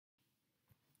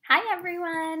Hi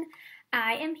everyone!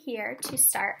 I am here to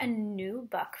start a new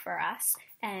book for us,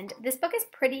 and this book is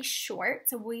pretty short,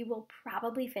 so we will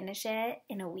probably finish it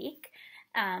in a week.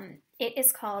 It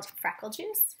is called Freckle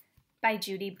Juice by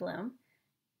Judy Blume,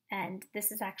 and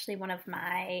this is actually one of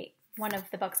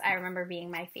the books I remember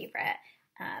being my favorite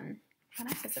when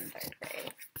I was in third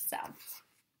grade. So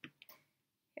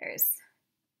here's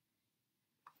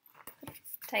the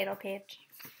title page.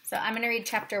 So I'm going to read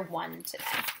chapter 1 today.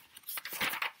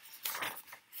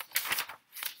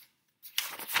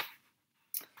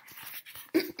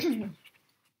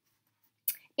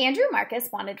 Andrew Marcus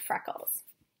wanted freckles.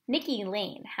 Nicky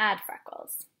Lane had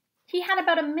freckles. He had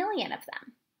about 1 million of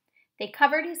them. They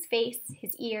covered his face,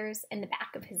 his ears, and the back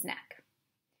of his neck.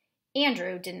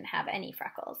 Andrew didn't have any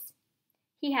freckles.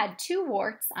 He had 2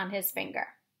 warts on his finger,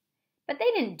 but they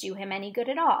didn't do him any good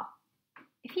at all.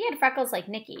 If he had freckles like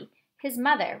Nicky, his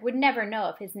mother would never know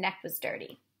if his neck was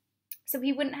dirty, so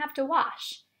he wouldn't have to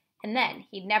wash, and then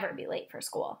he'd never be late for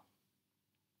school.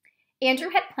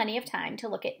 Andrew had plenty of time to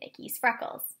look at Nicky's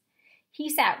freckles. He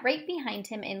sat right behind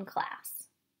him in class.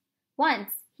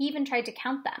 Once, he even tried to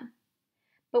count them.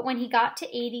 But when he got to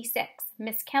 86,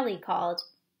 Miss Kelly called,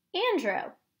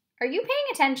 "Andrew, are you paying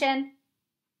attention?"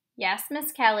 "Yes,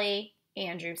 Miss Kelly,"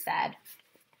 Andrew said.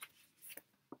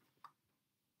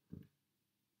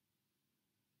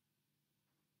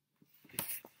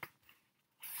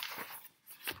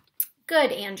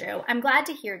 "Good, Andrew. I'm glad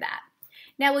to hear that.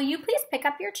 Now, will you please pick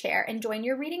up your chair and join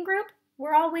your reading group?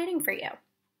 We're all waiting for you."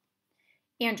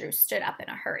 Andrew stood up in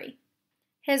a hurry.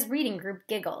 His reading group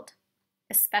giggled,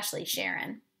 especially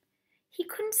Sharon. He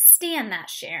couldn't stand that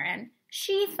Sharon.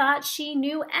 She thought she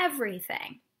knew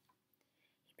everything.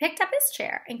 He picked up his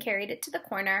chair and carried it to the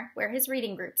corner where his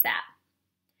reading group sat.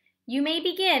 "You may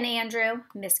begin, Andrew,"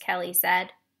 Miss Kelly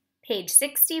said. "Page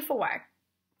 64.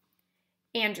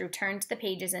 Andrew turned to the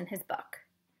pages in his book.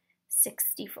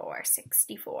 64.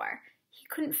 He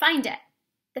couldn't find it.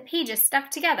 The pages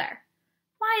stuck together.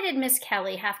 Why did Miss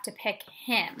Kelly have to pick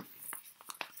him?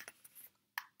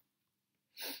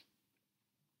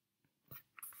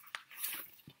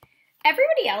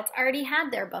 Everybody else already had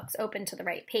their books open to the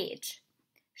right page.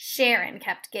 Sharon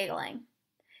kept giggling.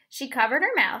 She covered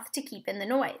her mouth to keep in the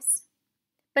noise.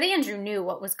 But Andrew knew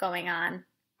what was going on.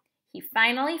 He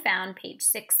finally found page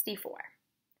 64.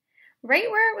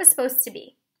 Right where it was supposed to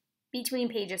be, between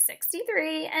pages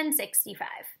 63 and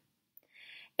 65.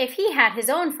 If he had his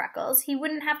own freckles, he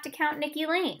wouldn't have to count Nicky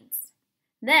Lane's.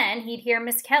 Then he'd hear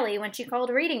Miss Kelly when she called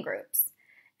reading groups,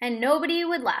 and nobody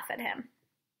would laugh at him.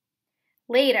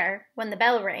 Later, when the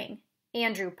bell rang,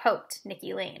 Andrew poked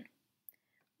Nicky Lane.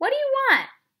 "What do you want?"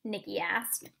 Nicky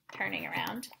asked, turning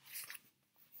around.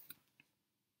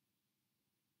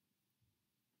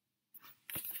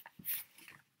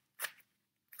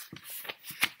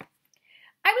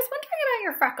 "I was wondering about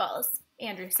your freckles,"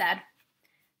 Andrew said.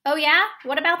 "Oh yeah?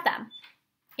 What about them?"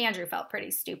 Andrew felt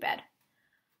pretty stupid.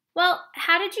 "Well,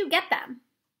 how did you get them?"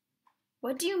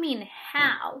 "What do you mean,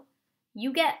 how?"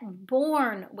 "You get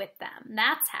born with them,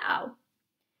 that's how."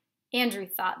 Andrew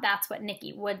thought that's what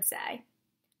Nicky would say.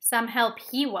 Some help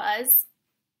he was.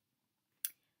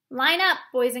 "Line up,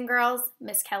 boys and girls,"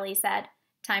 Miss Kelly said.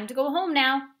 "Time to go home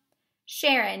now.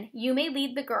 Sharon, you may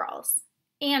lead the girls.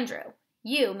 Andrew,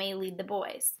 you may lead the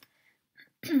boys."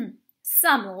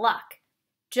 Some luck.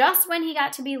 Just when he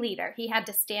got to be leader, he had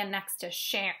to stand next to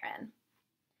Sharon.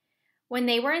 When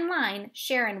they were in line,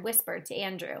 Sharon whispered to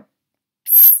Andrew,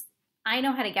 "Psst, I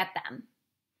know how to get them."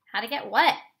 "How to get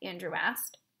what?" Andrew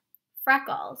asked.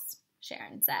 "Freckles,"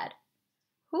 Sharon said.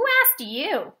 "Who asked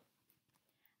you?"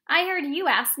 "I heard you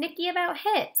ask Nicky about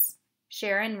his."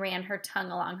 Sharon ran her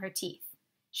tongue along her teeth.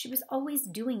 She was always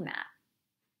doing that.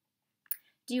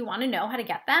 "Do you want to know how to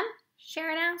get them?"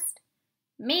 Sharon asked.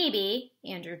 "Maybe,"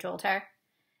 Andrew told her.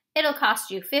 "It'll cost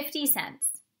you 50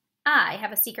 cents. I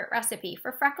have a secret recipe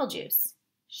for freckle juice,"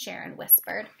 Sharon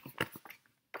whispered.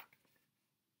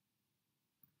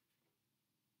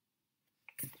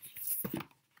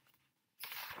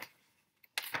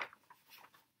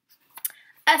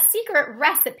 "A secret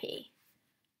recipe?"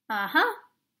 "Uh-huh."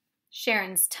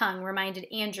 Sharon's tongue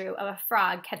reminded Andrew of a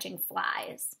frog catching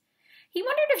flies. He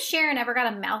wondered if Sharon ever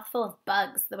got a mouthful of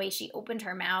bugs the way she opened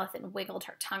her mouth and wiggled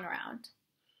her tongue around.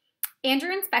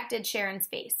 Andrew inspected Sharon's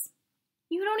face.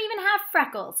 "You don't even have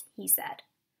freckles," he said.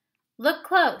 "Look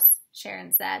close,"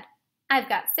 Sharon said. "I've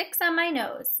got 6 on my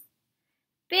nose."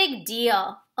 "Big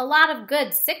deal. A lot of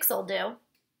good 6'll do."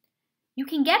 "You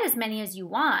can get as many as you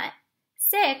want.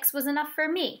 6 was enough for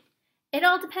me. It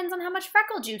all depends on how much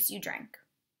freckle juice you drink."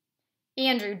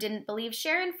 Andrew didn't believe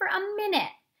Sharon for a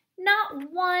minute. Not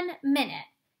 1 minute.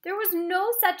 There was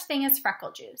no such thing as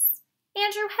freckle juice.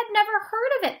 Andrew had never heard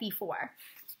of it before.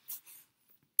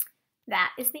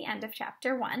 That is the end of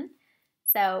chapter 1.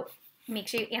 So make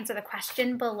sure you answer the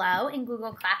question below in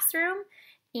Google Classroom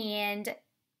and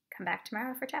come back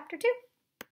tomorrow for chapter 2.